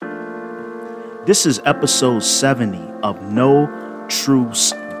This is episode 70 of No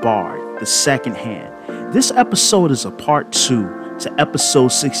Truths Barred, the second hand. This episode is a part 2 to episode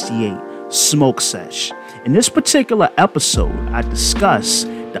 68, Smoke Sesh. In this particular episode, I discuss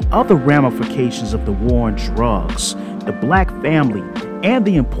the other ramifications of the war on drugs, the black family, and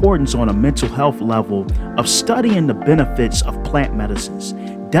the importance on a mental health level of studying the benefits of plant medicines.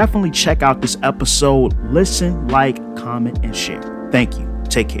 Definitely check out this episode. Listen, like, comment, and share. Thank you.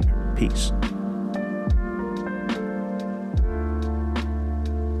 Take care. Peace.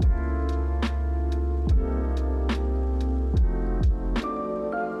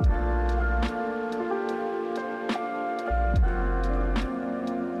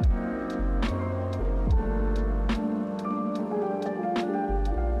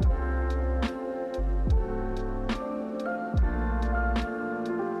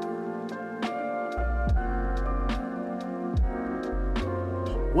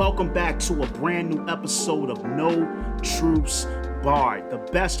 Welcome back to a brand new episode of No Truths Barred, the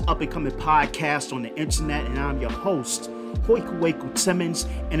best up-and-coming podcast on the internet, and I'm your host, Hoikuweku Timmons.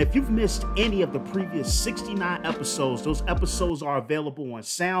 And if you've missed any of the previous 69 episodes, those episodes are available on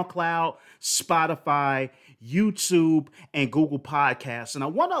SoundCloud, Spotify, YouTube, and Google Podcasts. And I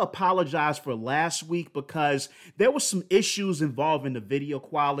want to apologize for last week because there were some issues involving the video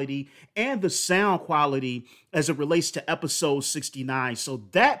quality and the sound quality as it relates to episode 69. So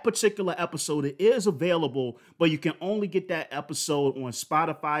that particular episode is available, but you can only get that episode on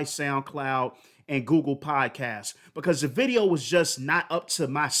Spotify, SoundCloud, and Google Podcasts because the video was just not up to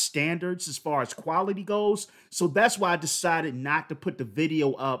my standards as far as quality goes. So that's why I decided not to put the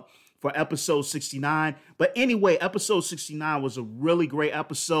video up for episode 69. But anyway, episode 69 was a really great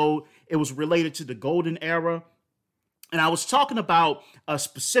episode. It was related to the golden era. And I was talking about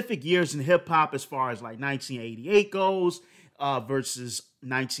specific years in hip hop as far as like 1988 goes versus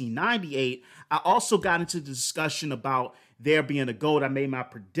 1998. I also got into the discussion about there being a GOAT. I made my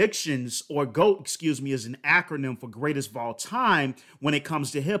predictions, or GOAT, is an acronym for greatest of all time when it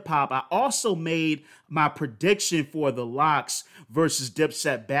comes to hip hop. I also made my prediction for the Locks versus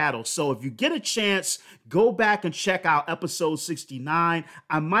Dipset battle. So if you get a chance, go back and check out episode 69.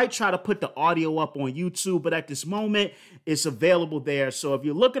 I might try to put the audio up on YouTube, but at this moment, it's available there. So if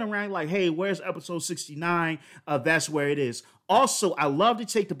you're looking around like, hey, where's episode 69? That's where it is. Also, I love to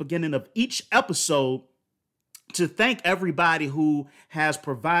take the beginning of each episode to thank everybody who has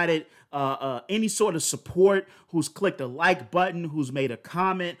provided any sort of support, who's clicked a like button, who's made a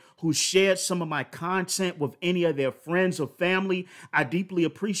comment, who's shared some of my content with any of their friends or family. I deeply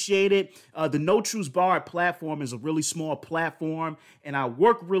appreciate it. The No Truths Barred platform is a really small platform, and I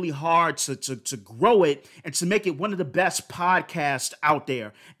work really hard to grow it and to make it one of the best podcasts out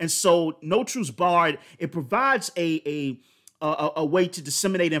there. And so No Truths Barred, it provides a way to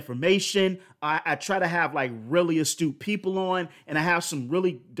disseminate information. I try to have like really astute people on, and I have some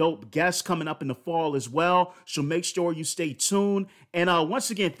really dope guests coming up in the fall as well. So make sure you stay tuned. And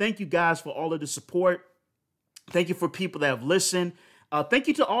once again, thank you guys for all of the support. Thank you for people that have listened. Thank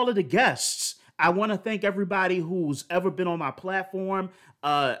you to all of the guests. I want to thank everybody who's ever been on my platform.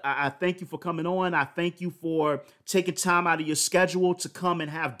 I thank you for coming on. I thank you for taking time out of your schedule to come and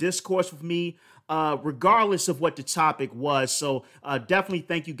have discourse with me, regardless of what the topic was. So definitely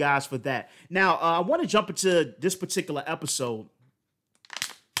thank you guys for that. Now, I want to jump into this particular episode.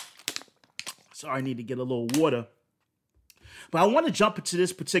 Sorry, I need to get a little water. But I want to jump into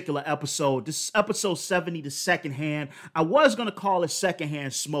this particular episode. This is episode 70, the second hand. I was going to call it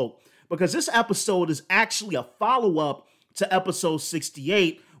Secondhand Smoke because this episode is actually a follow-up to episode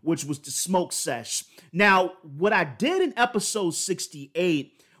 68, which was the Smoke Sesh. Now, what I did in episode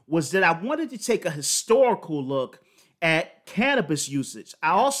 68 was that I wanted to take a historical look at cannabis usage.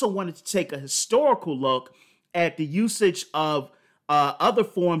 I also wanted to take a historical look at the usage of other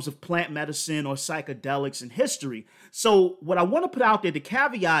forms of plant medicine or psychedelics in history. So what I want to put out there, the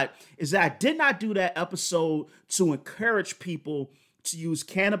caveat, is that I did not do that episode to encourage people to use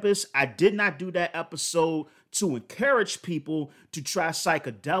cannabis. I did not do that episode to encourage people to try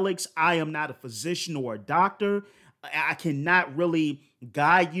psychedelics. I am not a physician or a doctor. I cannot really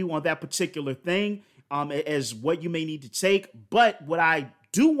guide you on that particular thing as what you may need to take. But what I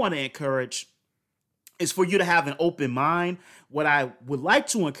do want to encourage is for you to have an open mind. What I would like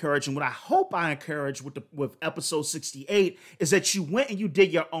to encourage, and what I hope I encourage with episode 68, is that you went and you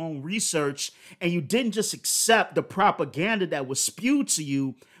did your own research and you didn't just accept the propaganda that was spewed to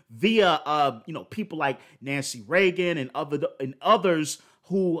you via people like Nancy Reagan and others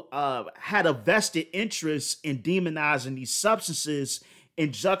who had a vested interest in demonizing these substances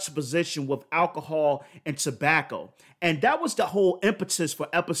in juxtaposition with alcohol and tobacco. And that was the whole impetus for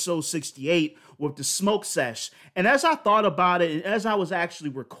episode 68 with the smoke sesh. And as I thought about it, and as I was actually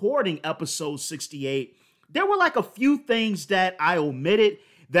recording episode 68, there were like a few things that I omitted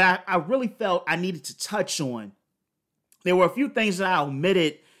that I really felt I needed to touch on. There were a few things that I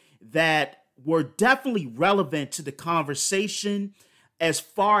omitted that were definitely relevant to the conversation as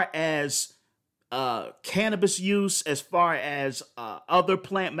far as cannabis use, as far as other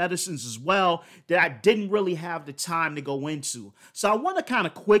plant medicines as well, that I didn't really have the time to go into. So I want to kind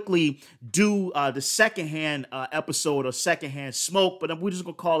of quickly do the secondhand episode of Secondhand Smoke, but we're just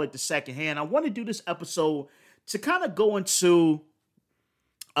going to call it the secondhand. I want to do this episode to kind of go into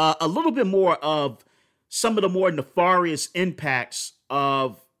a little bit more of some of the more nefarious impacts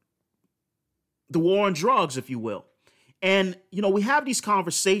of the war on drugs, if you will. And, we have these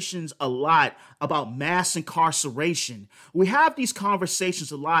conversations a lot about mass incarceration. We have these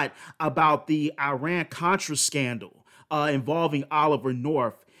conversations a lot about the Iran-Contra scandal involving Oliver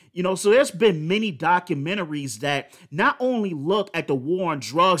North. So there's been many documentaries that not only look at the war on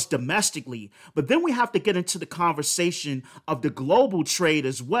drugs domestically, but then we have to get into the conversation of the global trade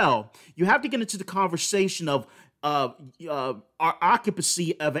as well. You have to get into the conversation of our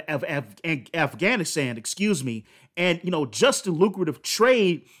occupancy of Afghanistan, and just the lucrative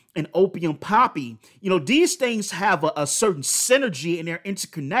trade in opium poppy. These things have a certain synergy and they're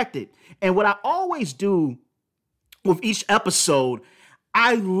interconnected. And what I always do with each episode,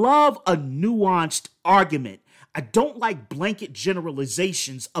 I love a nuanced argument. I don't like blanket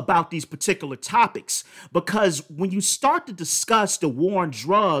generalizations about these particular topics, because when you start to discuss the war on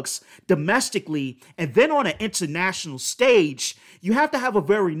drugs domestically and then on an international stage, you have to have a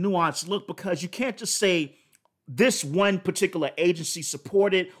very nuanced look, because you can't just say this one particular agency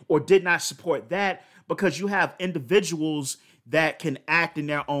supported or did not support that, because you have individuals that can act in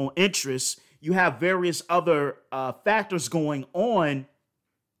their own interests. You have various other factors going on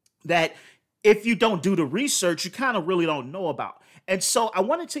that if you don't do the research, you kind of really don't know about. And so I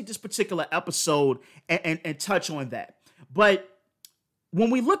want to take this particular episode and touch on that. But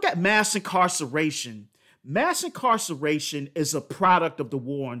when we look at mass incarceration is a product of the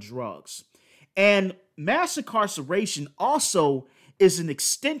war on drugs. And mass incarceration also is an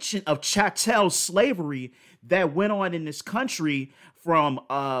extension of chattel slavery that went on in this country from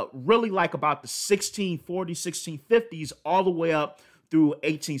really like about the 1640s, 1650s, all the way up through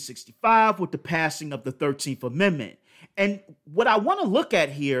 1865 with the passing of the 13th Amendment. And what I want to look at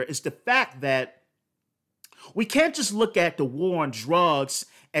here is the fact that we can't just look at the war on drugs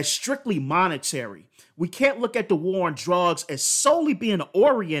as strictly monetary. We can't look at the war on drugs as solely being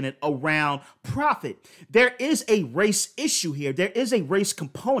oriented around profit. There is a race issue here. There is a race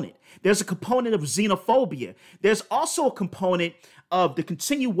component. There's a component of xenophobia. There's also a component of the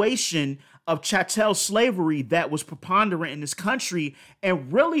continuation of chattel slavery that was preponderant in this country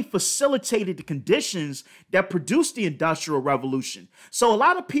and really facilitated the conditions that produced the Industrial Revolution. So a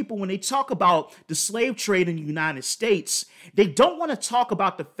lot of people, when they talk about the slave trade in the United States, they don't want to talk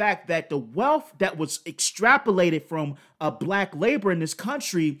about the fact that the wealth that was extrapolated from black labor in this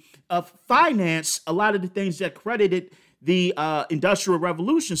country financed a lot of the things that credited the Industrial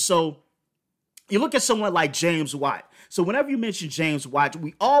Revolution. So you look at someone like James Watt. So whenever you mention James Watt,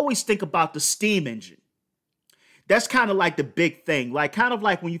 we always think about the steam engine. That's kind of like the big thing. Like kind of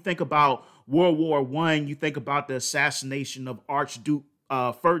like when you think about World War I, you think about the assassination of Archduke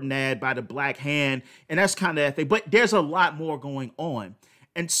Ferdinand by the Black Hand, and that's kind of that thing. But there's a lot more going on.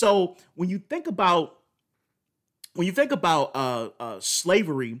 And so when you think about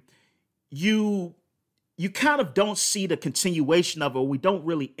slavery, you kind of don't see the continuation of it. Or we don't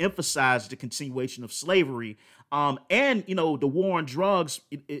really emphasize the continuation of slavery. And the war on drugs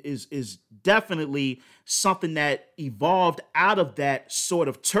is definitely something that evolved out of that sort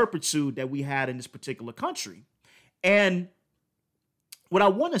of turpitude that we had in this particular country. And what I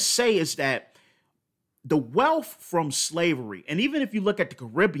want to say is that the wealth from slavery, and even if you look at the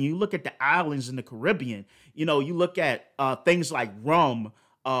Caribbean, you look at the islands in the Caribbean, you look at things like rum,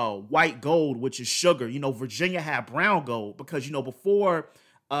 white gold, which is sugar. Virginia had brown gold because, before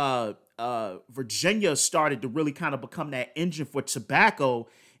Virginia started to really kind of become that engine for tobacco,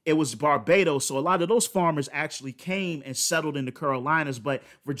 it was Barbados. So a lot of those farmers actually came and settled in the Carolinas. But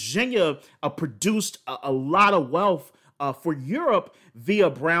Virginia produced a lot of wealth for Europe via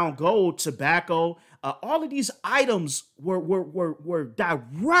brown gold, tobacco. All of these items were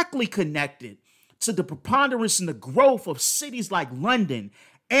directly connected to the preponderance and the growth of cities like London,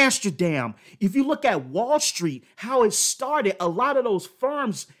 Amsterdam. If you look at Wall Street, how it started, a lot of those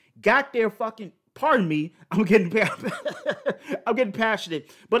firms got their fucking Pardon me, I'm getting I'm getting passionate.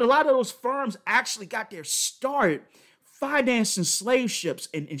 But a lot of those firms actually got their start financing slave ships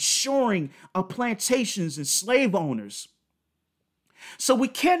and insuring plantations and slave owners. So we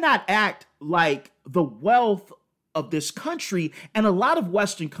cannot act like the wealth of this country and a lot of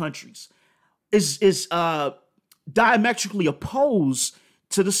Western countries is diametrically opposed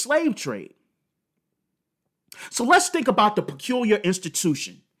to the slave trade. So let's think about the peculiar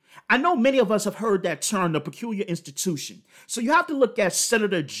institution. I know many of us have heard that term, the peculiar institution. So you have to look at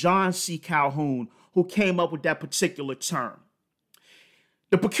Senator John C. Calhoun, who came up with that particular term.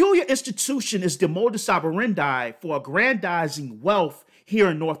 The peculiar institution is the modus operandi for aggrandizing wealth here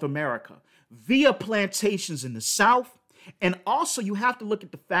in North America via plantations in the South. And also you have to look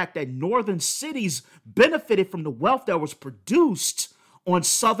at the fact that northern cities benefited from the wealth that was produced on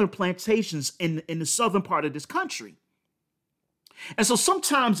southern plantations in the southern part of this country. And so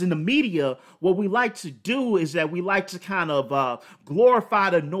sometimes in the media, what we like to do is that we like to kind of glorify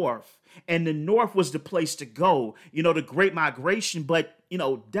the North. And the North was the place to go, the Great Migration. But,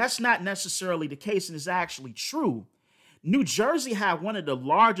 that's not necessarily the case, and it's actually true. New Jersey had one of the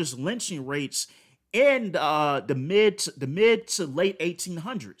largest lynching rates in the mid to late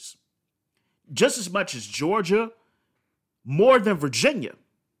 1800s. Just as much as Georgia, more than Virginia.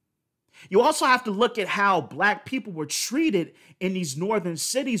 You also have to look at how black people were treated in these northern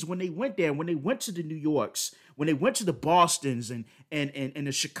cities when they went there, when they went to the New Yorks, when they went to the Bostons and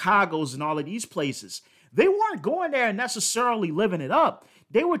the Chicagos and all of these places. They weren't going there and necessarily living it up.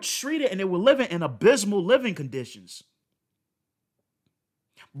 They were treated and they were living in abysmal living conditions.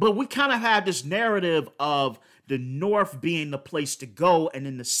 But we kind of have this narrative of the North being the place to go, and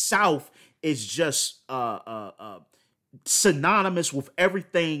then the South is just synonymous with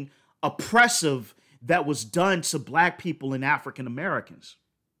everything oppressive that was done to black people and African Americans.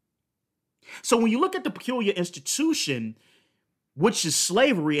 So when you look at the peculiar institution, which is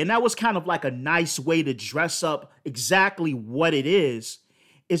slavery, and that was kind of like a nice way to dress up exactly what it is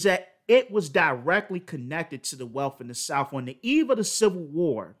that it was directly connected to the wealth in the South. On the eve of the Civil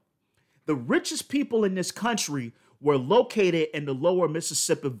War, the richest people in this country were located in the lower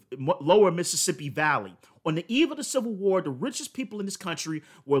Mississippi Valley. On the eve of the Civil War, the richest people in this country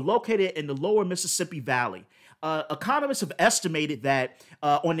were located in the lower Mississippi Valley. Economists have estimated that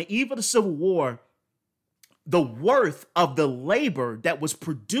on the eve of the Civil War, the worth of the labor that was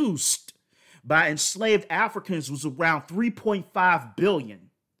produced by enslaved Africans was around $3.5 billion.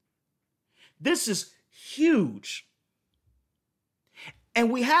 This is huge.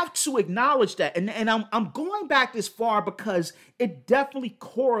 And we have to acknowledge that. And I'm going back this far because it definitely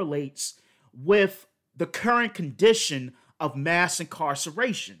correlates with the current condition of mass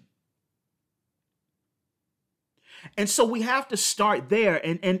incarceration. And so we have to start there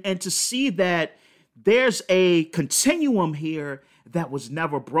and to see that there's a continuum here that was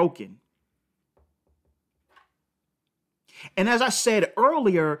never broken. And as I said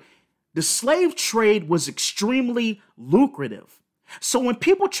earlier, the slave trade was extremely lucrative. So when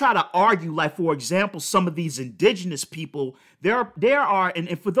people try to argue, like, for example, some of these indigenous people, there are,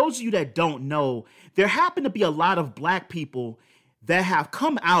 and for those of you that don't know, there happen to be a lot of black people that have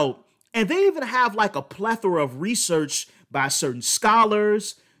come out, and they even have like a plethora of research by certain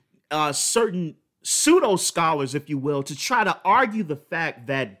scholars, certain pseudo scholars, if you will, to try to argue the fact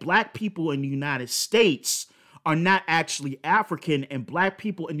that black people in the United States are not actually African, and black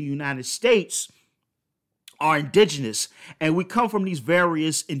people in the United States are indigenous, and we come from these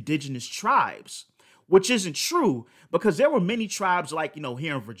various indigenous tribes, which isn't true, because there were many tribes like,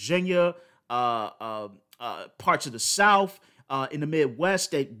 here in Virginia, parts of the South, in the Midwest,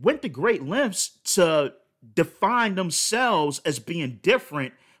 that went to great lengths to define themselves as being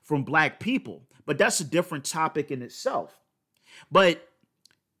different from black people. But that's a different topic in itself. But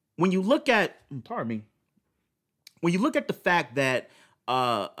when you look at, when you look at the fact that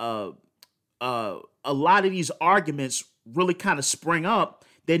a lot of these arguments really kind of spring up,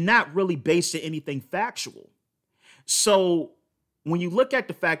 they're not really based in anything factual. So when you look at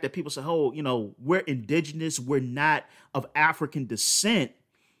the fact that people say, oh, we're indigenous, we're not of African descent,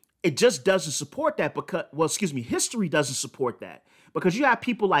 it just doesn't support that history doesn't support that. Because you have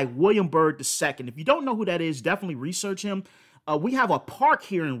people like William Byrd II. If you don't know who that is, definitely research him. We have a park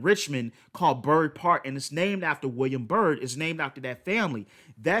here in Richmond called Byrd Park, and it's named after William Byrd. It's named after that family.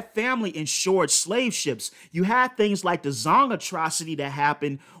 That family insured slave ships. You had things like the Zong atrocity that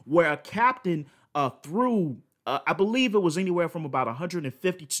happened, where a captain threw, I believe it was anywhere from about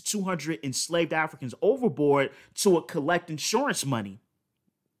 150 to 200 enslaved Africans overboard to collect insurance money.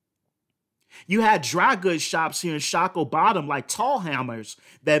 You had dry goods shops here in Shockoe Bottom like Tall Hammers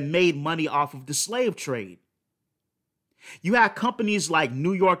that made money off of the slave trade. You had companies like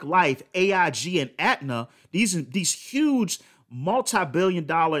New York Life, AIG, and Aetna, these huge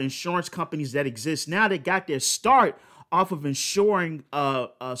multi-billion-dollar insurance companies that exist now that got their start off of insuring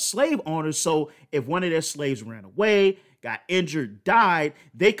slave owners. So if one of their slaves ran away, got injured, died,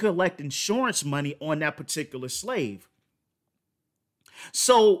 they collect insurance money on that particular slave.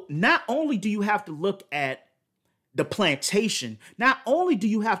 So not only do you have to look at the plantation, not only do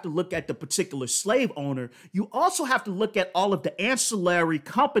you have to look at the particular slave owner, you also have to look at all of the ancillary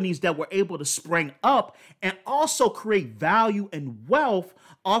companies that were able to spring up and also create value and wealth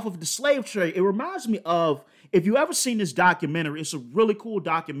off of the slave trade. It reminds me of, if you ever seen this documentary, it's a really cool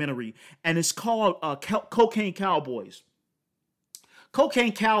documentary, and it's called Cocaine Cowboys.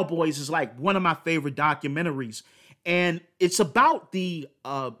 Cocaine Cowboys is like one of my favorite documentaries, and it's about the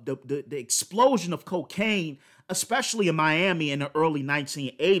explosion of cocaine, especially in Miami in the early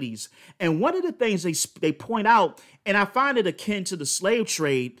 1980s. And one of the things they point out, and I find it akin to the slave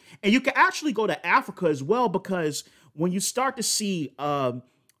trade, and you can actually go to Africa as well, because when you start to see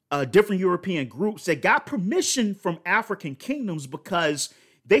different European groups that got permission from African kingdoms because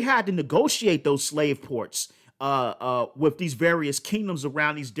they had to negotiate those slave ports with these various kingdoms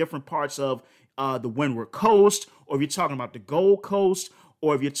around these different parts of the Windward Coast, or if you're talking about the Gold Coast,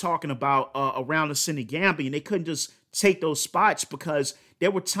 or if you're talking about around the Senegambia, and they couldn't just take those spots because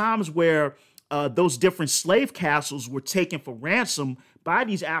there were times where those different slave castles were taken for ransom by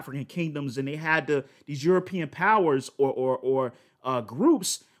these African kingdoms, and they had to, these European powers or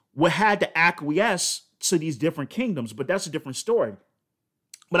groups had to acquiesce to these different kingdoms. But that's a different story.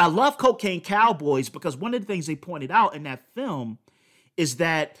 But I love Cocaine Cowboys because one of the things they pointed out in that film is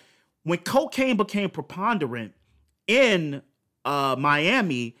that when cocaine became preponderant in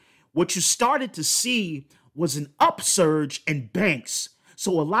Miami, what you started to see was an upsurge in banks.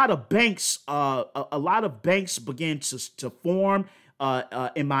 So a lot of banks began to form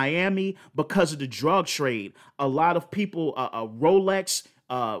in Miami because of the drug trade. A lot of people, Rolex,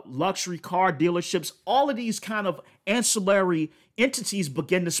 luxury car dealerships, all of these kind of ancillary entities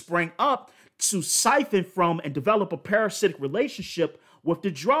begin to spring up to siphon from and develop a parasitic relationship with the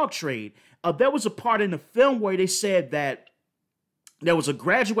drug trade. There was a part in the film where they said that there was a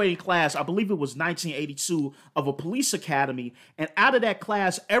graduating class, I believe it was 1982, of a police academy, and out of that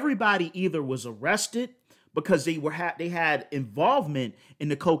class, everybody either was arrested because they had involvement in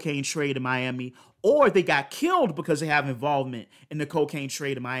the cocaine trade in Miami, or they got killed because they have involvement in the cocaine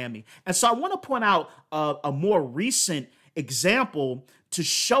trade in Miami. And so I want to point out a more recent example to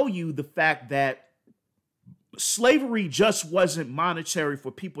show you the fact that slavery just wasn't monetary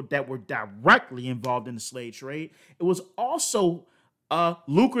for people that were directly involved in the slave trade. It was also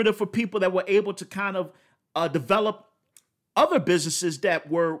lucrative for people that were able to kind of develop other businesses that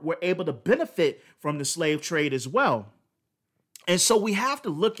were able to benefit from the slave trade as well. And so we have to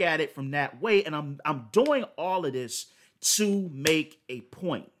look at it from that way. And I'm doing all of this to make a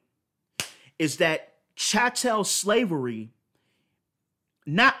point, is that chattel slavery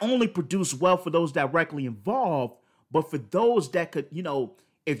not only produced wealth for those directly involved, but for those that could,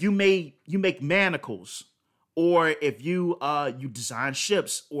 if you make manacles, or if you design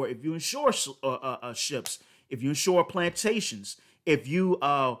ships, or if you insure ships, if you insure plantations, if you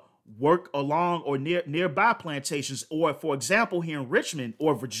work along or nearby plantations, or for example here in Richmond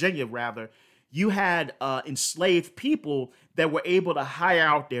or Virginia rather, you had enslaved people that were able to hire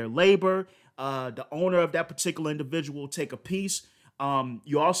out their labor. The owner of that particular individual will take a piece.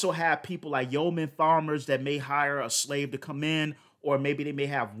 You also have people like yeoman farmers that may hire a slave to come in, or maybe they may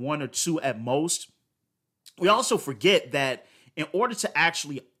have one or two at most. We also forget that in order to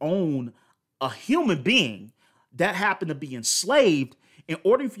actually own a human being that happened to be enslaved, in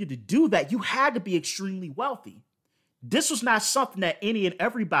order for you to do that, you had to be extremely wealthy. This was not something that any and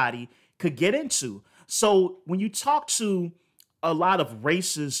everybody could get into. So when you talk to a lot of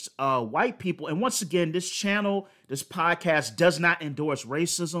racist white people, and once again, this channel, this podcast does not endorse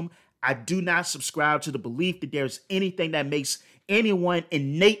racism. I do not subscribe to the belief that there's anything that makes anyone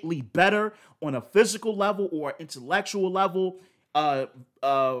innately better on a physical level or intellectual level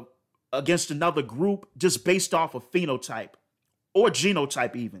against another group just based off of phenotype or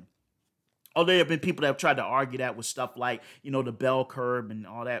genotype even. Oh, there have been people that have tried to argue that with stuff like, the bell curve and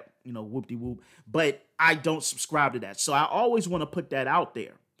all that, whoop-de-whoop. But I don't subscribe to that. So I always want to put that out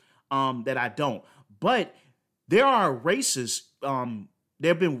there, that I don't. But there are racist, there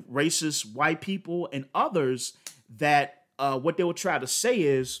have been racist white people and others that what they will try to say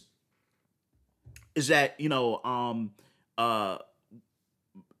is that,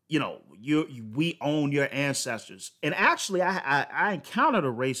 we own your ancestors. And actually, I encountered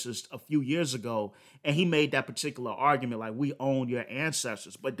a racist a few years ago, and he made that particular argument, like, we own your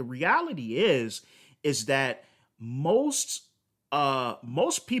ancestors. But the reality is that most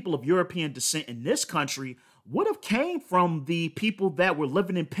people of European descent in this country would have came from the people that were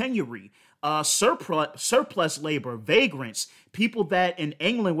living in penury, surplus labor, vagrants, people that in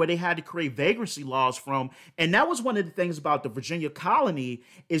England where they had to create vagrancy laws from. And that was one of the things about the Virginia colony,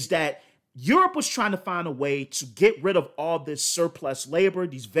 is that Europe was trying to find a way to get rid of all this surplus labor,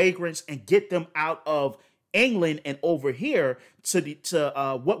 these vagrants, and get them out of England and over here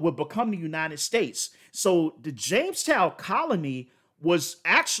to what would become the United States. So the Jamestown colony was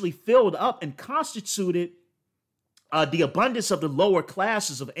actually filled up and constituted the abundance of the lower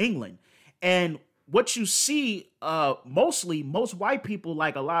classes of England. And what you see, mostly, most white people,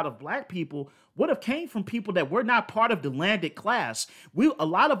 like a lot of black people, would have came from people that were not part of the landed class. A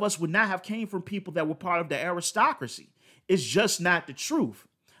lot of us would not have came from people that were part of the aristocracy. It's just not the truth.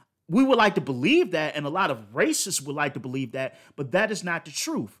 We would like to believe that, and a lot of racists would like to believe that, but that is not the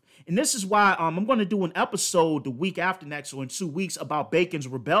truth. And this is why I'm going to do an episode the week after next, or in 2 weeks, about Bacon's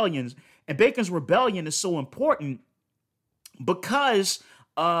rebellions. And Bacon's rebellion is so important because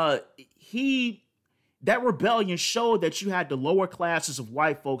that rebellion showed that you had the lower classes of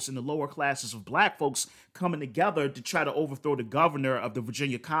white folks and the lower classes of black folks coming together to try to overthrow the governor of the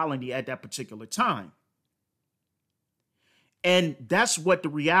Virginia colony at that particular time. And that's what the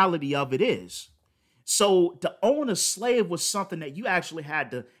reality of it is. So to own a slave was something that you actually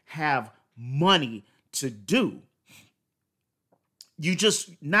had to have money to do. You just,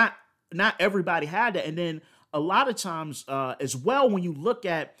 not everybody had that. And then a lot of times as well, when you look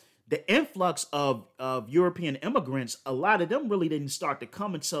at the influx of European immigrants, a lot of them really didn't start to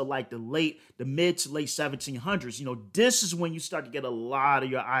come until like the mid to late 1700s. You know, this is when you start to get a lot of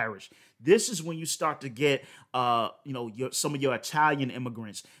your Irish. This is when you start to get, some of your Italian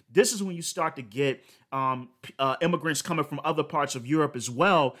immigrants. This is when you start to get immigrants coming from other parts of Europe as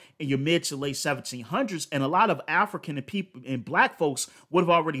well in your mid to late 1700s. And a lot of African and people and black folks would have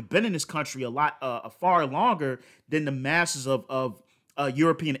already been in this country far longer than the masses of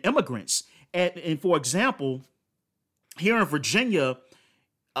European immigrants. And for example, here in Virginia,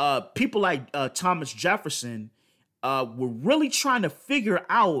 people like Thomas Jefferson were really trying to figure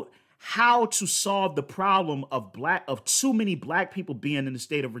out how to solve the problem of too many black people being in the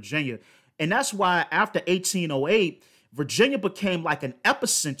state of Virginia. And that's why after 1808, Virginia became like an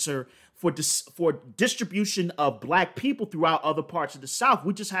epicenter for distribution of black people throughout other parts of the South.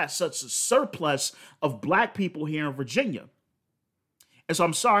 We just had such a surplus of black people here in Virginia. And so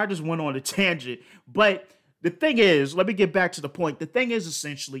I'm sorry, I just went on a tangent. But the thing is, let me get back to the point. The thing is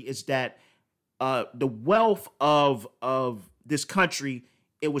essentially is that the wealth of this country,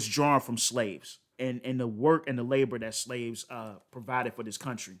 it was drawn from slaves and the work and the labor that slaves provided for this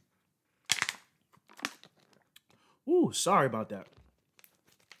country. Ooh, sorry about that.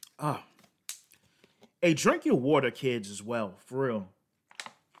 Hey, drink your water, kids, as well, for real.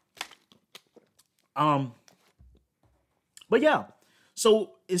 But yeah,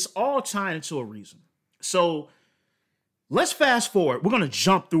 so it's all tying into a reason. So let's fast forward. We're going to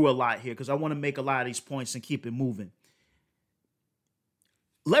jump through a lot here because I want to make a lot of these points and keep it moving.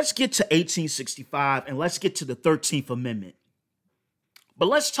 Let's get to 1865 and let's get to the 13th Amendment. But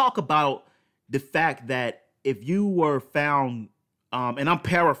let's talk about the fact that if you were found, and I'm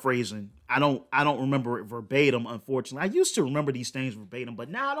paraphrasing, I don't remember it verbatim, unfortunately. I used to remember these things verbatim, but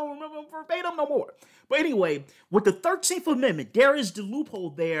now I don't remember them verbatim no more. But anyway, with the 13th Amendment, there is the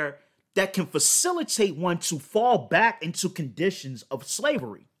loophole there that can facilitate one to fall back into conditions of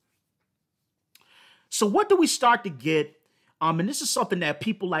slavery. So what do we start to get? And this is something that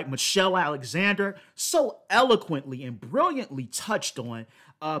people like Michelle Alexander so eloquently and brilliantly touched on.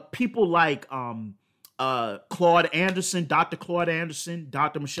 People like Claude Anderson, Dr. Claude Anderson,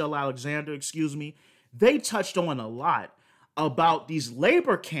 Dr. Michelle Alexander, they touched on a lot about these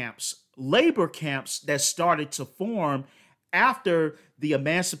labor camps that started to form after the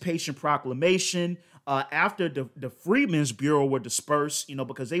Emancipation Proclamation, after the Freedmen's Bureau were dispersed,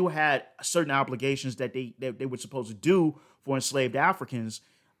 because they had certain obligations that they were supposed to do for enslaved Africans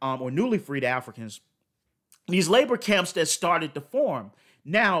or newly freed Africans. These labor camps that started to form.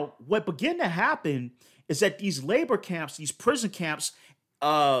 Now, what began to happen is that these labor camps, these prison camps,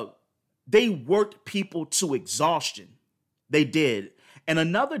 they worked people to exhaustion. They did. And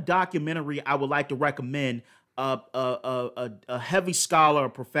another documentary I would like to recommend, a heavy scholar, a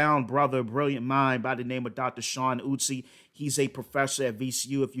profound brother, a brilliant mind by the name of Dr. Sean Utsi. He's a professor at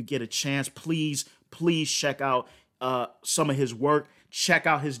VCU. If you get a chance, please check out some of his work. check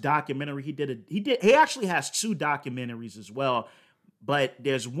out his documentary. He actually has 2 documentaries as well, but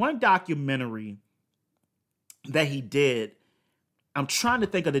there's one documentary that he did. I'm trying to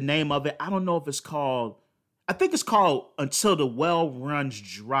think of the name of it. I don't know if I think it's called Until the Well Runs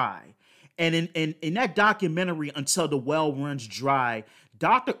Dry. And in that documentary, Until the Well Runs Dry,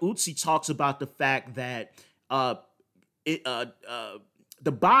 Dr. Utsi talks about the fact that the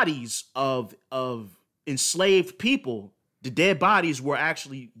bodies of enslaved people, the dead bodies, were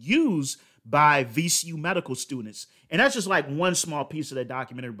actually used by VCU medical students. And that's just like one small piece of that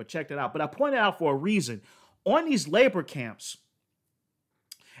documentary, but check that out. But I pointed out for a reason. On these labor camps,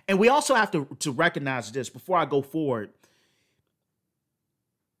 and we also have to recognize this before I go forward.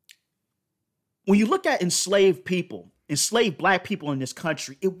 When you look at enslaved Black people in this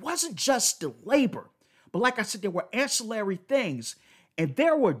country, it wasn't just the labor. But like I said, there were ancillary things. And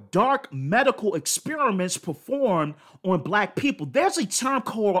there were dark medical experiments performed on Black people. There's a term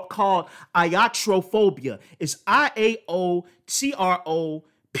called iatrophobia. It's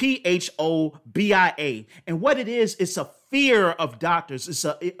IAOTROPHOBIA. And what it is, it's a fear of doctors. It's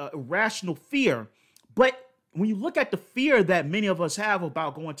a irrational fear. But when you look at the fear that many of us have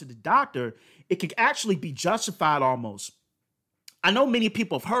about going to the doctor, it can actually be justified almost. I know many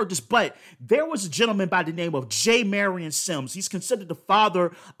people have heard this, but there was a gentleman by the name of J. Marion Sims. He's considered the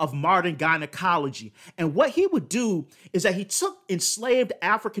father of modern gynecology. And what he would do is that he took enslaved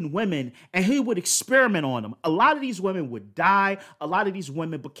African women and he would experiment on them. A lot of these women would die. A lot of these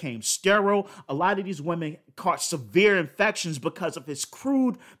women became sterile. A lot of these women caught severe infections because of his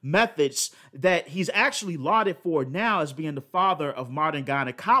crude methods that he's actually lauded for now as being the father of modern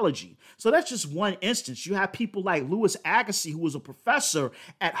gynecology. So that's just one instance. You have people like Louis Agassiz, who was a professor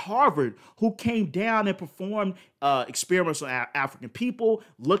at Harvard, who came down and performed experiments on African people,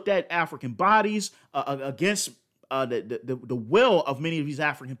 looked at African bodies against the will of many of these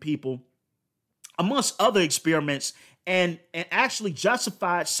African people, amongst other experiments, and actually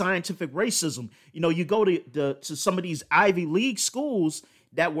justified scientific racism. You know, you go to some of these Ivy League schools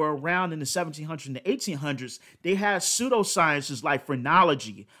that were around in the 1700s and the 1800s, they had pseudosciences like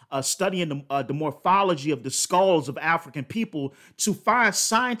phrenology, studying the morphology of the skulls of African people to find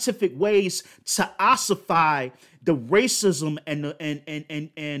scientific ways to ossify the racism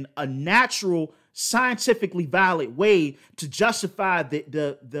and a natural, scientifically valid way to justify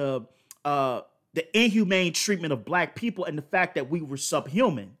the inhumane treatment of Black people and the fact that we were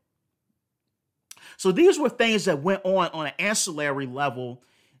subhuman. So these were things that went on an ancillary level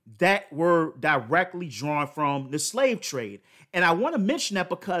that were directly drawn from the slave trade. And I want to mention that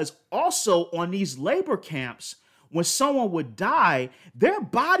because also on these labor camps, when someone would die, their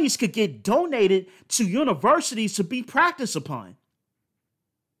bodies could get donated to universities to be practiced upon.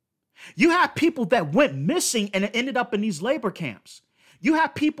 You have people that went missing and ended up in these labor camps. You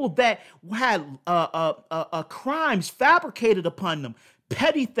have people that had crimes fabricated upon them,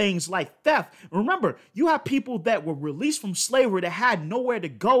 petty things like theft. Remember, you have people that were released from slavery that had nowhere to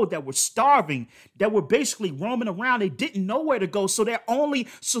go, that were starving, that were basically roaming around. They didn't know where to go. So their only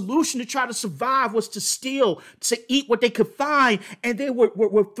solution to try to survive was to steal, to eat what they could find. And they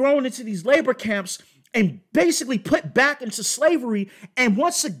were thrown into these labor camps and basically put back into slavery. And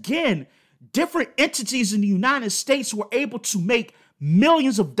once again, different entities in the United States were able to make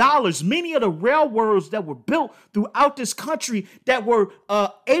millions of dollars. Many of the railroads that were built throughout this country that were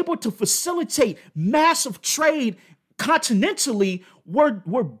able to facilitate massive trade continentally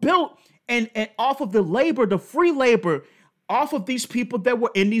were built and off of the labor, the free labor, off of these people that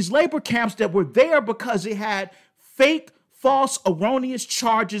were in these labor camps that were there because they had fake, false, erroneous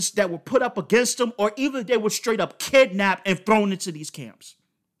charges that were put up against them, or even they were straight up kidnapped and thrown into these camps.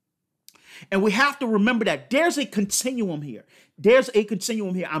 And we have to remember that there's a continuum here.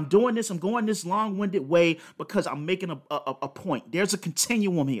 I'm doing this. I'm going this long-winded way because I'm making a point. There's a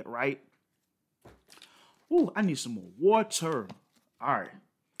continuum here, right? Ooh, I need some more water. All right.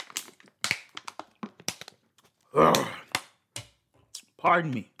 Ugh.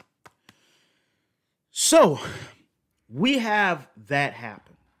 Pardon me. So, we have that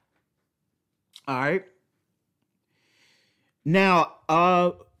happen. All right. Now,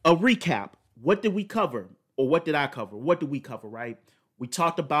 a recap. What did we cover? Or what did I cover? What did we cover, right? We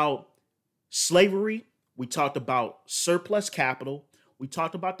talked about slavery. We talked about surplus capital. We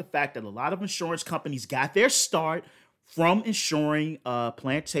talked about the fact that a lot of insurance companies got their start from insuring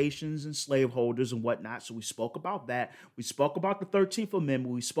plantations and slaveholders and whatnot. So we spoke about that. We spoke about the 13th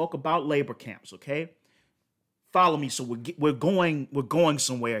Amendment. We spoke about labor camps, okay? Follow me. So we're going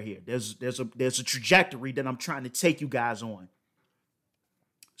somewhere here. There's a trajectory that I'm trying to take you guys on.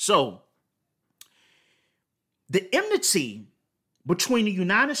 So the enmity between the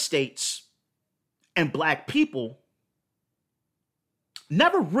United States and black people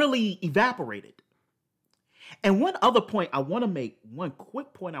never really evaporated. And one other point I want to make, one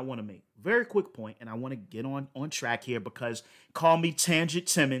quick point I want to make, very quick point, and I want to get on track here because call me Tangent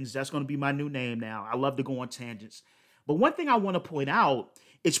Timmons. That's going to be my new name now. I love to go on tangents. But one thing I want to point out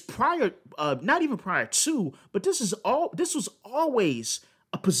is prior, not even prior to, but this was always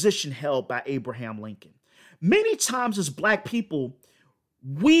a position held by Abraham Lincoln. Many times as black people,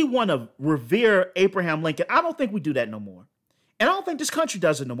 we want to revere Abraham Lincoln. I don't think we do that no more. And I don't think this country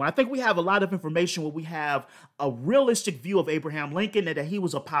does it no more. I think we have a lot of information where we have a realistic view of Abraham Lincoln and that he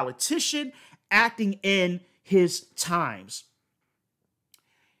was a politician acting in his times.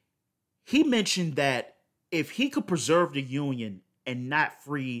 He mentioned that if he could preserve the Union and not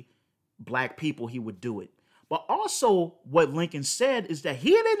free black people, he would do it. But also what Lincoln said is that he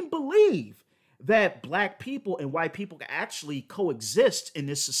didn't believe that black people and white people could actually coexist in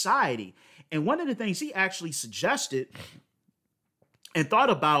this society. And one of the things he actually suggested and thought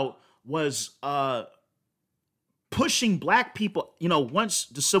about was pushing black people, once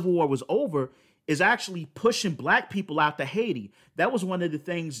the Civil War was over, is actually pushing black people out to Haiti. That was one of the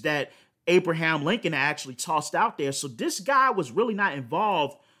things that Abraham Lincoln actually tossed out there. So this guy was really not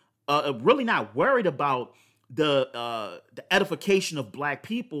involved, really not worried about the edification of black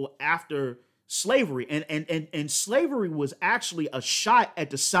people after slavery. And slavery was actually a shot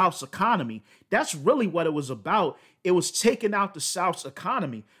at the South's economy. That's really what it was about. It was taking out the South's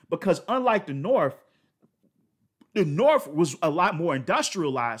economy because unlike the North was a lot more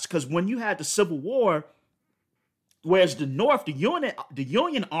industrialized because when you had the Civil War, whereas the North, the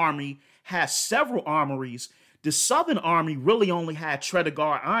Union Army has several armories, the Southern Army really only had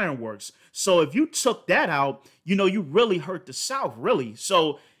Tredegar Iron Works. So if you took that out, you really hurt the South, really.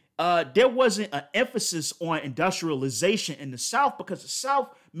 So there wasn't an emphasis on industrialization in the South because the South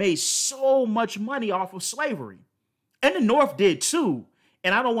made so much money off of slavery. And the North did too.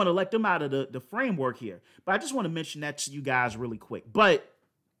 And I don't want to let them out of the framework here. But I just want to mention that to you guys really quick. But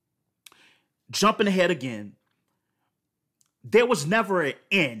jumping ahead again, there was never an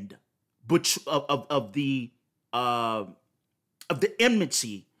end of the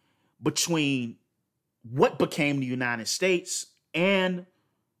enmity between what became the United States and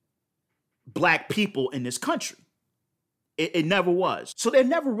black people in this country. It never was. So there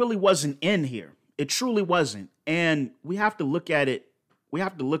never really was an end here. It truly wasn't. And we have to look at it. We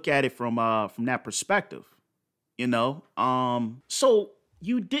have to look at it from that perspective, So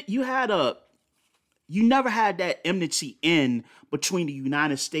you never had that enmity in between the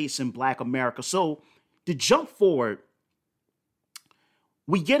United States and Black America. So to jump forward,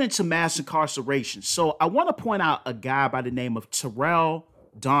 we get into mass incarceration. So I want to point out a guy by the name of Terrell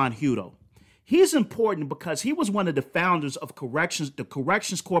Don Hudo. He's important because he was one of the founders of the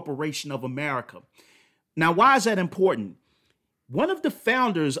Corrections Corporation of America. Now, why is that important? One of the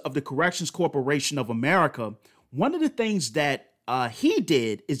founders of the Corrections Corporation of America, one of the things that he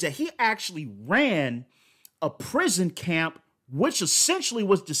did is that he actually ran a prison camp, which essentially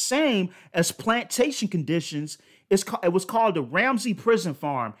was the same as plantation conditions. It was called the Ramsey Prison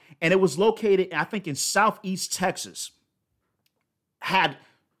Farm, and it was located, I think, in Southeast Texas. Had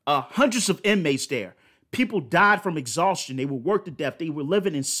hundreds of inmates there. People died from exhaustion. They were worked to death. They were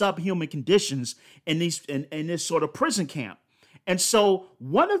living in subhuman conditions in this sort of prison camp. And so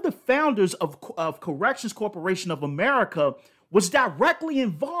one of the founders of Corrections Corporation of America was directly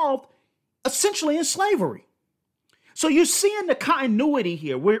involved essentially in slavery. So you're seeing the continuity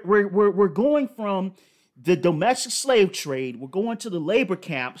here. We're going from the domestic slave trade, we're going to the labor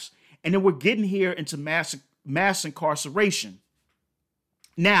camps, and then we're getting here into mass incarceration.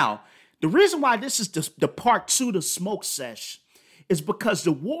 Now, the reason why this is the part 2 to Smoke Sesh is because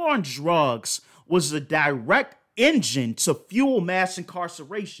the war on drugs was a direct engine to fuel mass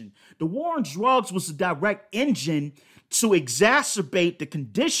incarceration. The war on drugs was a direct engine to exacerbate the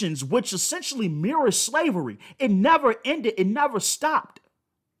conditions which essentially mirror slavery. It never ended. It never stopped.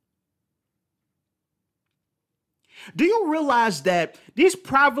 Do you realize that these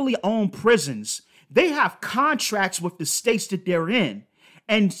privately owned prisons, they have contracts with the states that they're in?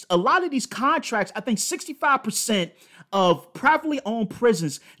 And a lot of these contracts, I think 65% of privately owned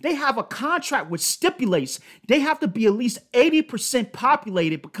prisons, they have a contract which stipulates they have to be at least 80%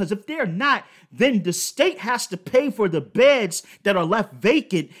 populated, because if they're not, then the state has to pay for the beds that are left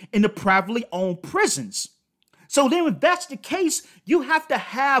vacant in the privately owned prisons. So then if that's the case, you have to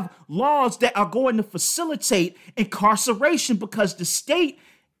have laws that are going to facilitate incarceration, because the state,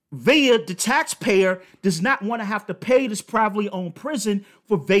 via the taxpayer, does not want to have to pay this privately owned prison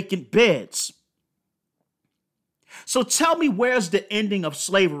for vacant beds. So tell me, where's the ending of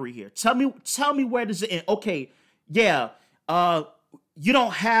slavery here? Tell me where does it end? Okay, yeah, you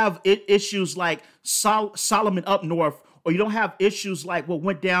don't have issues like Solomon up north, or you don't have issues like what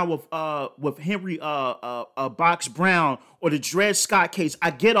went down with Henry Box Brown or the Dred Scott case. I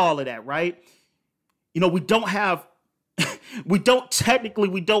get all of that, right? We don't have we don't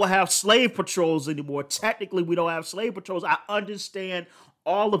have slave patrols anymore. Technically, we don't have slave patrols. I understand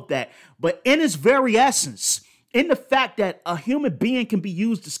all of that. But in its very essence, in the fact that a human being can be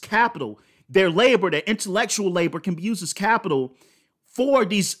used as capital, their labor, their intellectual labor can be used as capital for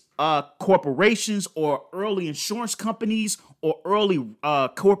these corporations or early insurance companies or early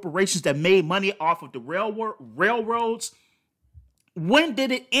corporations that made money off of the railroads. When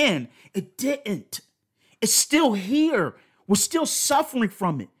did it end? It didn't. It's still here. We're still suffering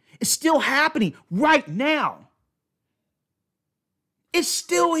from it. It's still happening right now. It's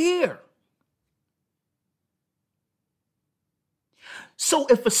still here. So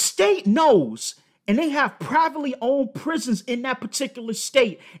if a state knows, and they have privately owned prisons in that particular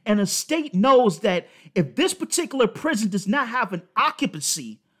state, and a state knows that if this particular prison does not have an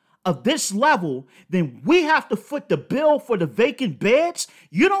occupancy of this level, then we have to foot the bill for the vacant beds.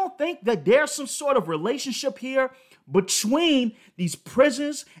 You don't think that there's some sort of relationship here between these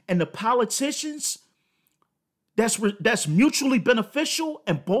prisons and the politicians that's mutually beneficial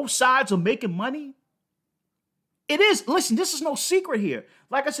and both sides are making money? It is. Listen, this is no secret here.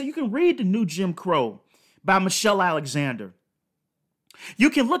 Like I said, you can read The New Jim Crow by Michelle Alexander. You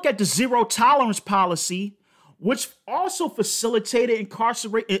can look at the zero tolerance policy, which also facilitated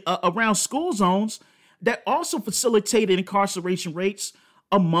incarceration around school zones, that also facilitated incarceration rates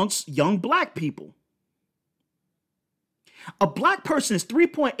amongst young black people. A black person is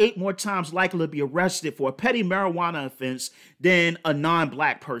 3.8 more times likely to be arrested for a petty marijuana offense than a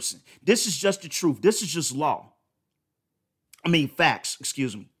non-black person. This is just the truth. This is just law. Facts,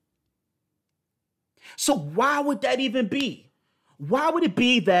 excuse me. So why would that even be? Why would it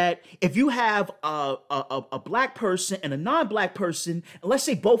be that if you have a black person and a non-black person, and let's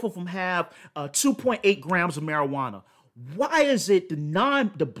say both of them have 2.8 grams of marijuana, why is it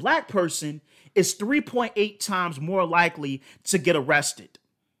the black person is 3.8 times more likely to get arrested?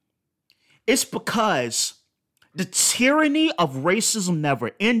 It's because the tyranny of racism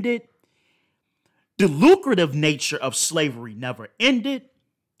never ended. The lucrative nature of slavery never ended.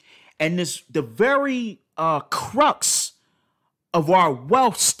 And the very crux of our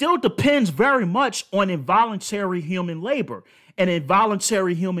wealth still depends very much on involuntary human labor and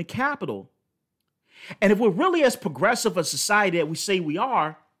involuntary human capital. And if we're really as progressive a society that we say we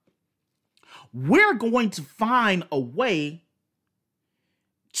are, we're going to find a way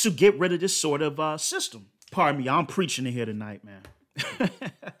to get rid of this sort of system. Pardon me, I'm preaching in here tonight, man.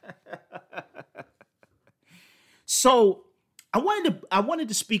 So I wanted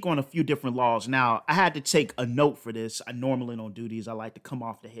to speak on a few different laws. Now, I had to take a note for this. I normally don't do these. I like to come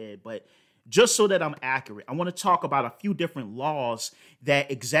off the head, but just so that I'm accurate, I want to talk about a few different laws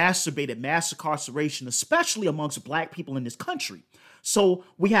that exacerbated mass incarceration, especially amongst black people in this country. So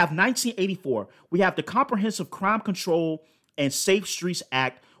we have 1984. We have the Comprehensive Crime Control and Safe Streets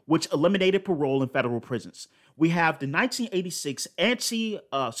Act, which eliminated parole in federal prisons. We have the 1986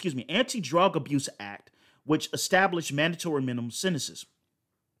 Anti-Drug Abuse Act, which established mandatory minimum sentences.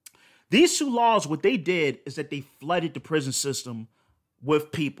 These two laws, what they did is that they flooded the prison system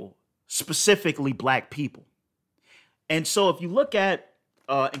with people, specifically black people. And so if you look at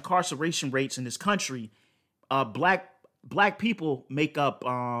incarceration rates in this country, black people make up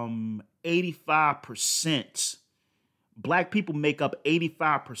 85%. Black people make up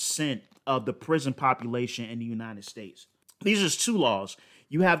 85% of the prison population in the United States. These are just two laws.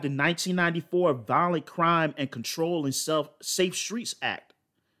 You have the 1994 Violent Crime and Control and Safe Streets Act,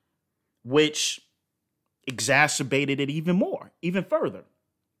 which exacerbated it even further.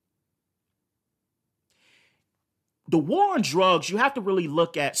 The war on drugs, you have to really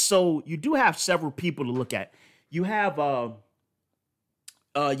look at. So you do have several people to look at. You have like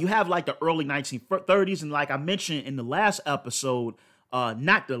the early 1930s, and like I mentioned in the last episode,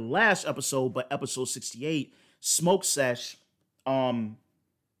 not the last episode, but episode 68, Smoke Sesh.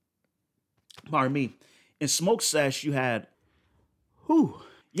 Pardon me. In Smoke Sesh, you had,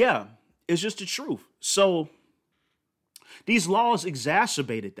 it's just the truth. So these laws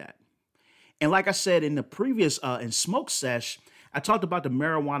exacerbated that. And like I said in the previous, in Smoke Sesh, I talked about the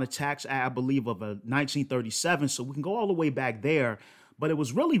Marijuana Tax Act, I believe, of 1937. So we can go all the way back there. But it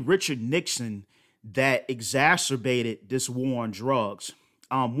was really Richard Nixon that exacerbated this war on drugs.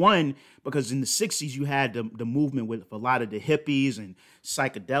 One, because in the 60s, you had the movement with a lot of the hippies and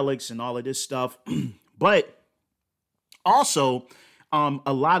psychedelics and all of this stuff. But Also,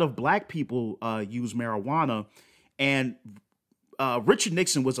 a lot of black people use marijuana, and Richard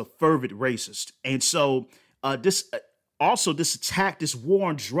Nixon was a fervent racist, and so this also this attack, this war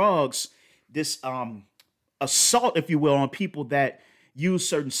on drugs, this assault, if you will, on people that use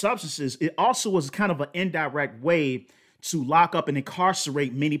certain substances. It also was kind of an indirect way to lock up and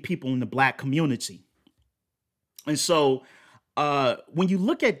incarcerate many people in the black community. And so when you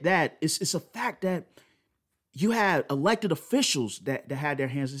look at that, it's a fact that you had elected officials that had their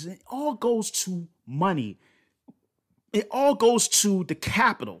hands. It all goes to money. It all goes to the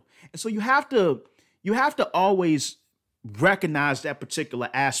capital. And so you have to always recognize that particular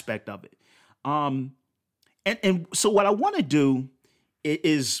aspect of it. And so what I want to do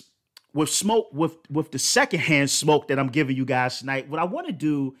is with smoke with the secondhand smoke that I'm giving you guys tonight. What I want to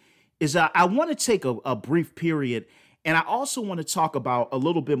do is I want to take a brief period, and I also want to talk about a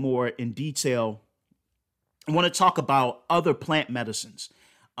little bit more in detail. I want to talk about other plant medicines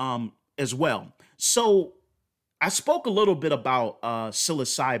as well. So I spoke a little bit about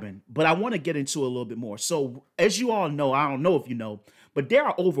psilocybin, but I want to get into a little bit more. So as you all know, I don't know if you know, but there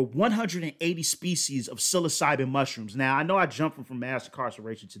are over 180 species of psilocybin mushrooms. Now, I know I jumped from mass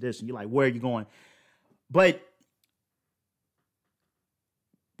incarceration to this, and you're like, where are you going? But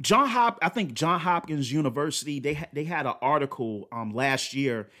I think John Hopkins University, they had an article last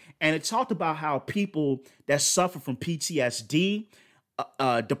year, and it talked about how people that suffer from PTSD,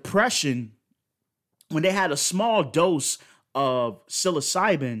 depression, when they had a small dose of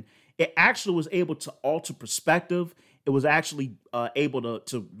psilocybin, it actually was able to alter perspective. It was actually able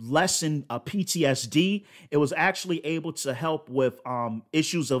to lessen PTSD. It was actually able to help with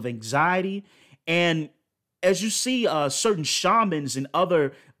issues of anxiety. And as you see, certain shamans and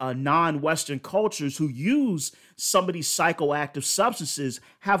other non-Western cultures who use some of these psychoactive substances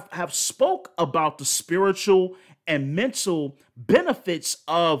have spoke about the spiritual and mental benefits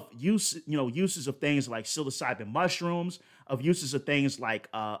of uses of things like psilocybin mushrooms, of uses of things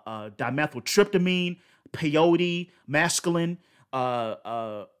like dimethyltryptamine, peyote, mescaline,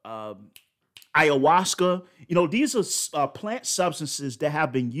 ayahuasca. These are plant substances that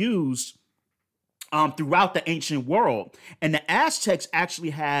have been used throughout the ancient world. And the Aztecs actually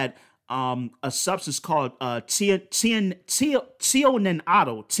had a substance called tionenado,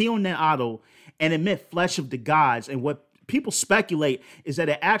 and it meant flesh of the gods. And what people speculate is that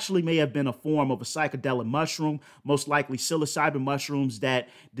it actually may have been a form of a psychedelic mushroom, most likely psilocybin mushrooms that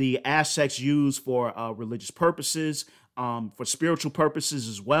the Aztecs used for religious purposes, for spiritual purposes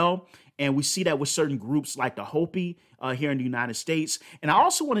as well. And we see that with certain groups like the Hopi here in the United States. And I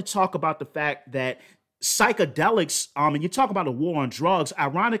also want to talk about the fact that psychedelics, and you talk about a war on drugs,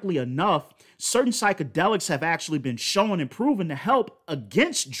 ironically enough, certain psychedelics have actually been shown and proven to help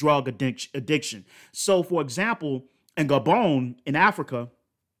against drug addiction. So, for example, in Gabon, in Africa,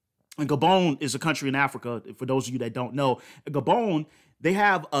 and Gabon is a country in Africa, for those of you that don't know, in Gabon, they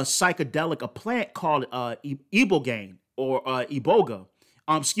have a psychedelic, a plant called iboga or iboga.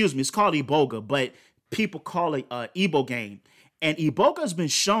 It's called iboga, but people call it ibogaine. And iboga has been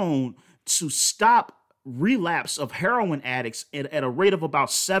shown to stop relapse of heroin addicts at a rate of about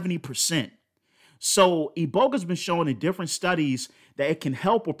 70%. So iboga has been shown in different studies that it can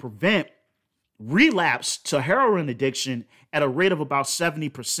help or prevent relapse to heroin addiction at a rate of about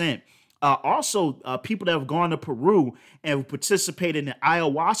 70%. Also, people that have gone to Peru and participated in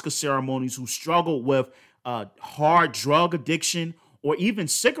ayahuasca ceremonies who struggle with hard drug addiction or even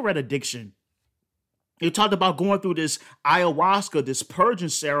cigarette addiction. They talked about going through this ayahuasca, this purging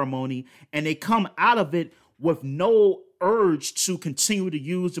ceremony, and they come out of it with no urge to continue to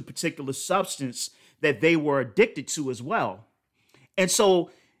use the particular substance that they were addicted to as well. And so,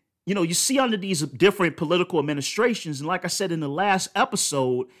 you see under these different political administrations, and like I said in the last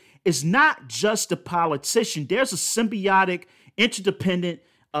episode, it's not just the politician. There's a symbiotic, interdependent,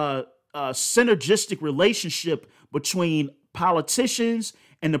 synergistic relationship between politicians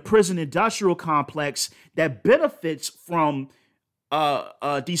and the prison industrial complex that benefits from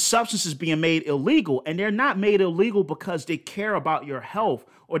these substances being made illegal. And they're not made illegal because they care about your health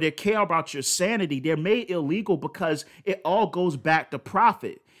or they care about your sanity. They're made illegal because it all goes back to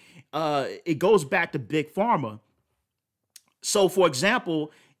profit. It goes back to big pharma. So, for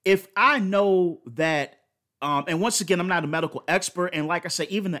example, if I know that, and once again, I'm not a medical expert, and like I said,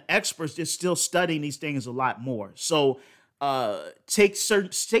 even the experts, they're still studying these things a lot more. So take some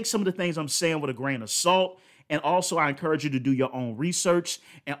of the things I'm saying with a grain of salt. And also, I encourage you to do your own research.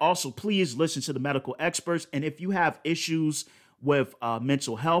 And also, please listen to the medical experts. And if you have issues with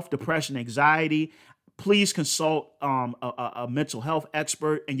mental health, depression, anxiety, please consult a mental health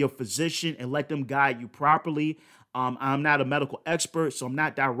expert and your physician and let them guide you properly. I'm not a medical expert, so I'm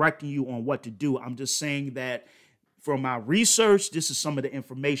not directing you on what to do. I'm just saying that from my research, this is some of the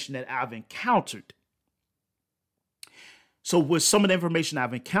information that I've encountered. So with some of the information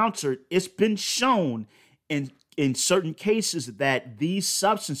I've encountered, it's been shown in certain cases that these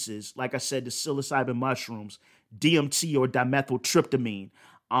substances, like I said, the psilocybin mushrooms, DMT or dimethyltryptamine,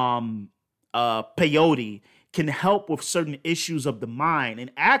 peyote, can help with certain issues of the mind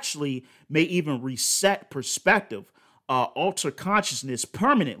and actually may even reset perspective, alter consciousness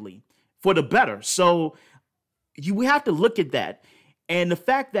permanently for the better. So we have to look at that. And the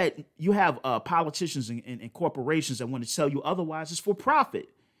fact that you have politicians and corporations that want to tell you otherwise is for profit,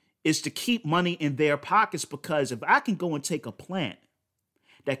 is to keep money in their pockets. Because if I can go and take a plant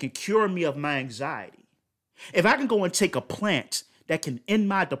that can cure me of my anxiety, if I can go and take a plant that can end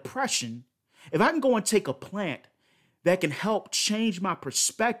my depression, if I can go and take a plant that can help change my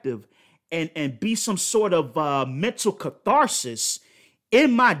perspective and be some sort of mental catharsis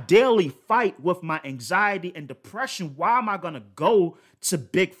in my daily fight with my anxiety and depression, why am I going to go to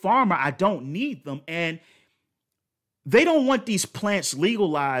Big Pharma? I don't need them. And they don't want these plants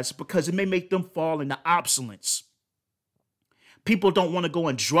legalized because it may make them fall into obsolescence. People don't want to go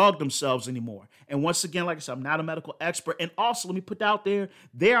and drug themselves anymore. And once again, like I said, I'm not a medical expert. And also, let me put out there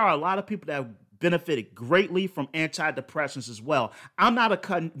are a lot of people that have benefited greatly from antidepressants as well. I'm not a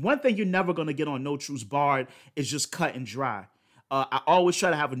cut. One thing you're never going to get on No Truths Barred is just cut and dry. I always try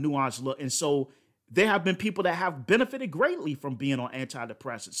to have a nuanced look. And so there have been people that have benefited greatly from being on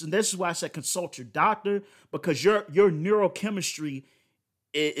antidepressants. And this is why I said consult your doctor, because your neurochemistry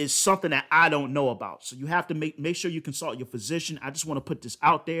is something that I don't know about. So you have to make sure you consult your physician. I just want to put this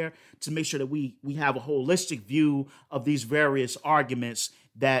out there to make sure that we have a holistic view of these various arguments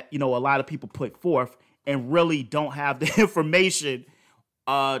that, a lot of people put forth and really don't have the information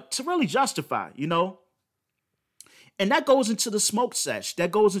to really justify, And that goes into the smoke sesh.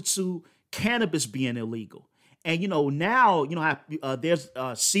 That goes into cannabis being illegal. And, now, there's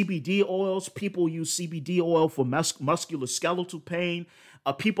CBD oils. People use CBD oil for musculoskeletal pain.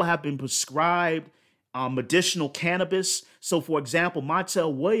 People have been prescribed medicinal cannabis. So, for example,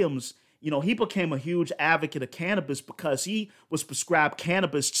 Montel Williams, he became a huge advocate of cannabis because he was prescribed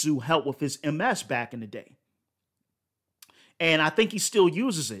cannabis to help with his MS back in the day. And I think he still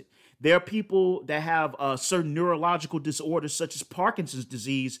uses it. There are people that have certain neurological disorders, such as Parkinson's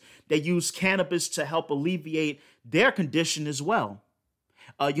disease, that use cannabis to help alleviate their condition as well.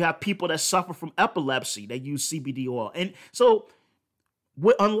 You have people that suffer from epilepsy that use CBD oil. And so,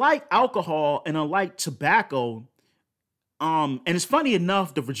 unlike alcohol and unlike tobacco, and it's funny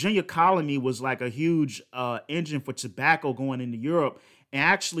enough, the Virginia colony was like a huge engine for tobacco going into Europe. And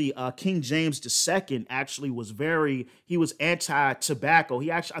actually, King James II actually was he was anti-tobacco.